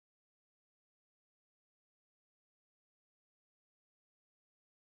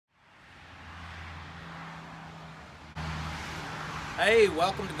Hey,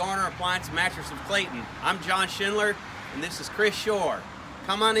 welcome to Garner Appliance Mattress of Clayton. I'm John Schindler, and this is Chris Shore.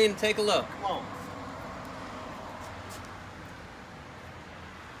 Come on in and take a look. Come on.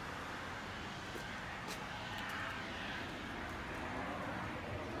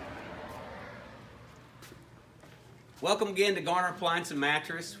 Welcome again to Garner Appliance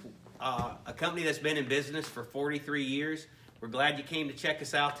Mattress, a company that's been in business for 43 years. We're glad you came to check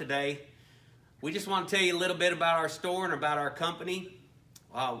us out today. We just want to tell you a little bit about our store and about our company.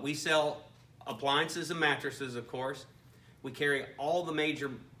 We sell appliances and mattresses, of course. We carry all the major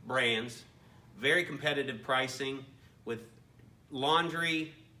brands, very competitive pricing with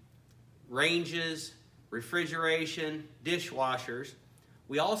laundry, ranges, refrigeration, dishwashers.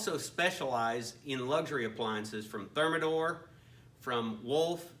 We also specialize in luxury appliances from Thermador, from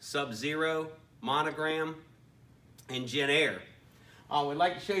Wolf, Sub-Zero, Monogram, and Jen Air. We'd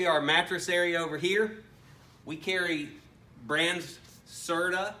like to show you our mattress area over here. We carry brands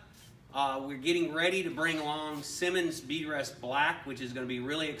Serta. We're getting ready to bring along Simmons Beadrest Black, which is going to be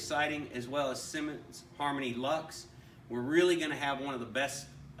really exciting, as well as Simmons Harmony Luxe. We're really going to have one of the best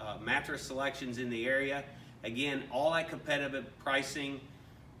mattress selections in the area. Again, all that competitive pricing.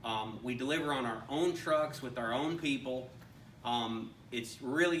 We deliver on our own trucks with our own people. It's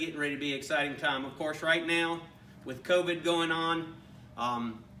really getting ready to be an exciting time. Of course, right now, with COVID going on,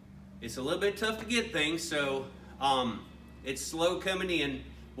 it's a little bit tough to get things, so it's slow coming in,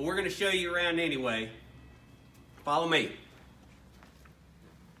 but we're going to show you around anyway. Follow me.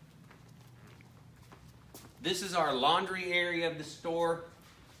 This is our laundry area of the store.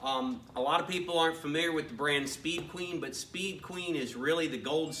 A lot of people aren't familiar with the brand Speed Queen, but Speed Queen is really the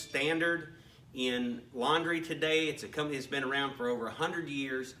gold standard in laundry today. It's a company that's been around for over 100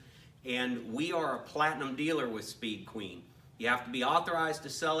 years, and we are a platinum dealer with Speed Queen. You have to be authorized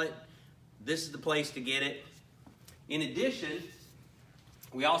to sell it. This is the place to get it. In addition,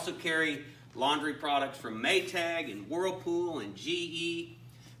 we also carry laundry products from Maytag and Whirlpool and GE.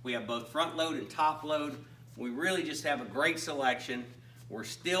 We have both front load and top load. We really just have a great selection. We're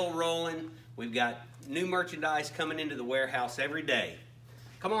still rolling. We've got new merchandise coming into the warehouse every day.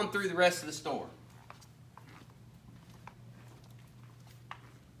 Come on through the rest of the store.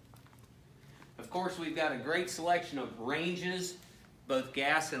 Of course, we've got a great selection of ranges, both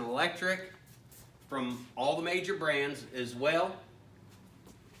gas and electric, from all the major brands as well.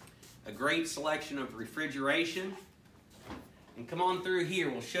 A great selection of refrigeration. And come on through here,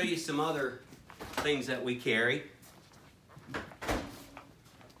 we'll show you some other things that we carry.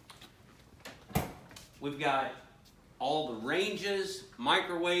 We've got all the ranges,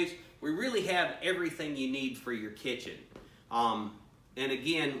 microwaves. We really have everything you need for your kitchen. And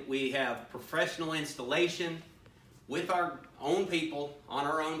again, we have professional installation with our own people on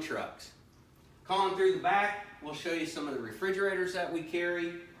our own trucks. Come on through the back, we'll show you some of the refrigerators that we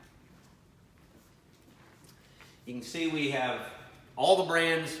carry. You can see we have all the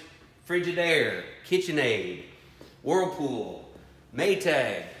brands: Frigidaire, KitchenAid, Whirlpool,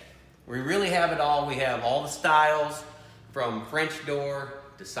 Maytag. We really have it all. We have all the styles, from French door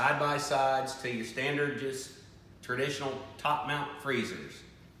to side-by-sides to your standard just traditional top mount freezers.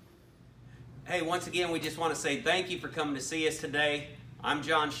 Hey, once again, we just want to say thank you for coming to see us today. I'm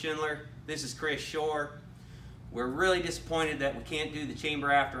John Schindler. This is Chris Shore. We're really disappointed that we can't do the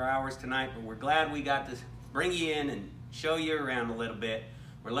chamber after hours tonight, but we're glad we got to bring you in and show you around a little bit.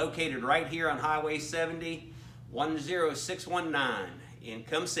 We're located right here on Highway 70, 10619, and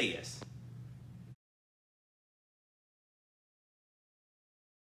come see us.